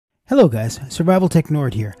Hello guys, Survival Tech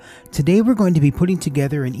Nord here. Today we're going to be putting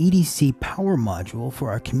together an EDC power module for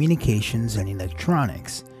our communications and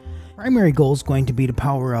electronics. Primary goal is going to be to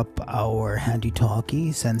power up our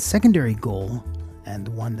handy-talkies, and secondary goal, and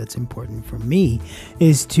the one that's important for me,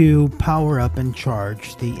 is to power up and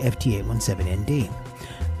charge the FT-817ND.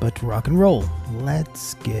 But rock and roll,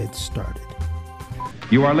 let's get started.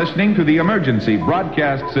 You are listening to the Emergency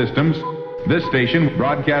Broadcast Systems. This station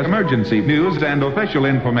broadcasts emergency news and official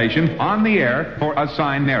information on the air for a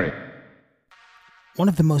assigned area. One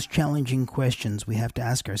of the most challenging questions we have to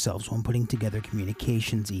ask ourselves when putting together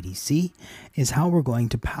communications EDC is how we're going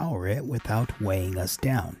to power it without weighing us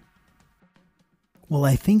down. Well,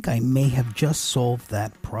 I think I may have just solved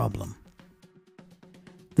that problem.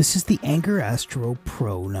 This is the Anker Astro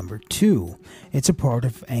Pro2. It's a part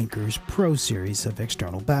of Anker's Pro series of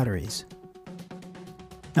external batteries.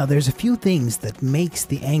 Now there's a few things that makes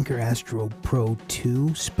the Anker Astro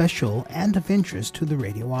Pro2 special and of interest to the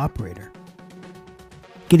radio operator.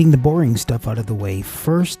 Getting the boring stuff out of the way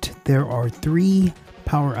first, there are 3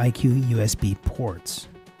 PowerIQ USB ports.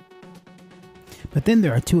 But then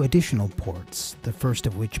there are 2 additional ports, the first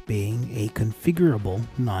of which being a configurable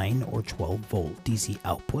 9 or 12 volt DC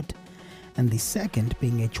output, and the second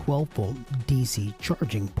being a 12 volt DC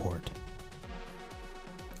charging port.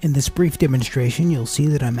 In this brief demonstration, you'll see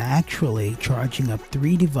that I'm actually charging up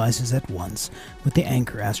 3 devices at once with the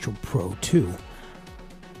Anker Astro Pro2.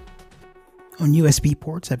 On USB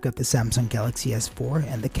ports, I've got the Samsung Galaxy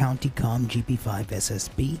S4 and the CountyCom GP5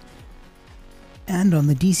 SSB. And on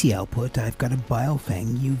the DC output, I've got a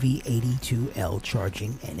Baofeng UV-82L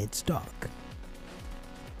charging in its dock.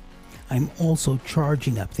 I'm also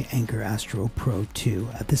charging up the Anker Astro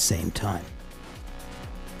Pro2 at the same time.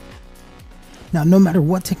 Now, no matter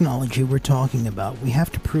what technology we're talking about, we have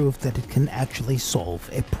to prove that it can actually solve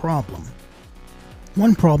a problem.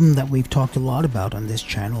 One problem that we've talked a lot about on this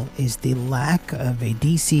channel is the lack of a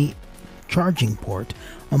DC charging port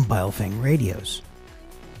on Baofeng radios.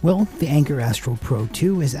 Well, the Anker Astro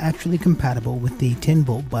Pro2 is actually compatible with the 10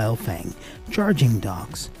 volt Baofeng charging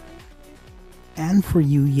docks. And for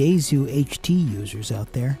you Yaesu HT users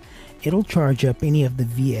out there, it'll charge up any of the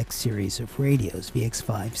VX series of radios,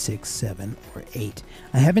 VX-5, 6, 7, or 8.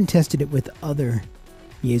 I haven't tested it with other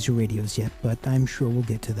Yaesu radios yet, but I'm sure we'll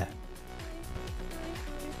get to that.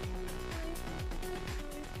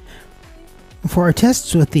 For our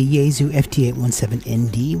tests with the Yaesu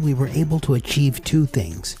FT-817ND, we were able to achieve 2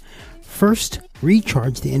 things. First,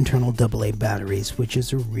 recharge the internal AA batteries, which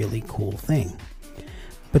is a really cool thing.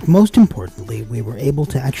 But most importantly, we were able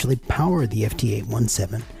to actually power the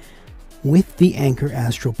FT-817 with the Anker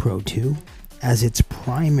Astro Pro2 as its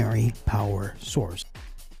primary power source.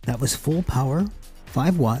 That was full power,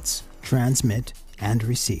 5 watts, transmit, and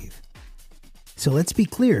receive. So let's be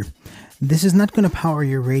clear, this is not going to power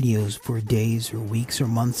your radios for days or weeks or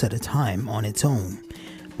months at a time on its own,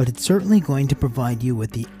 but it's certainly going to provide you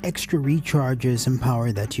with the extra recharges and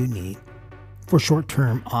power that you need for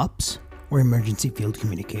short-term ops or emergency field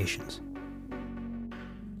communications.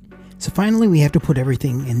 So finally, we have to put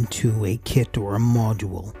everything into a kit or a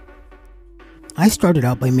module. I started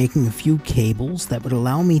out by making a few cables that would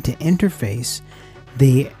allow me to interface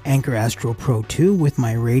the Anker Astro Pro2 with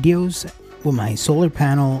my radios, with my solar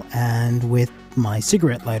panel, and with my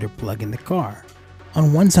cigarette lighter plug in the car.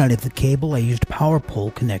 On one side of the cable I used power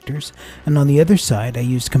pole connectors, and on the other side I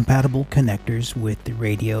used compatible connectors with the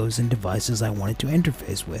radios and devices I wanted to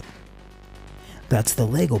interface with. That's the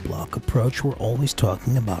Lego block approach we're always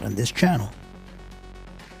talking about on this channel.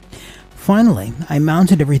 Finally, I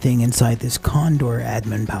mounted everything inside this Condor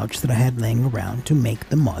admin pouch that I had laying around to make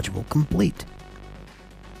the module complete.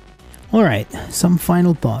 Alright, some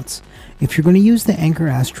final thoughts. If you're going to use the Anker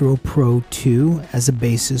Astro Pro2 as a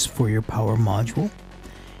basis for your power module,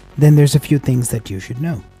 then there's a few things that you should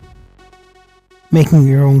know. Making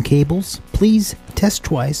your own cables, please test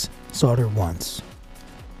twice, solder once.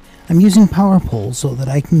 I'm using powerpoles so that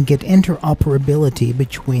I can get interoperability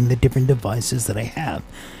between the different devices that I have.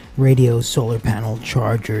 Radios, solar panel,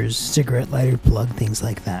 chargers, cigarette lighter plug, things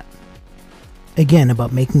like that. Again,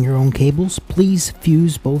 about making your own cables, please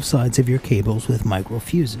fuse both sides of your cables with micro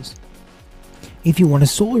fuses. If you want to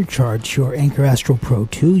solar charge your Anker Astro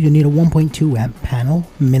Pro2, you need a 1.2 amp panel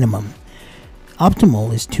minimum.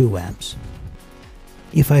 Optimal is 2 amps.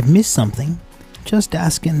 If I've missed something, just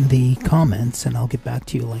ask in the comments and I'll get back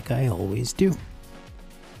to you like I always do.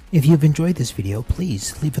 If you've enjoyed this video,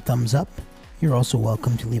 please leave a thumbs up. You're also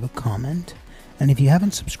welcome to leave a comment. And if you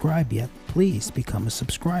haven't subscribed yet, please become a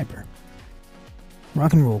subscriber.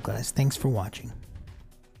 Rock and roll, guys. Thanks for watching.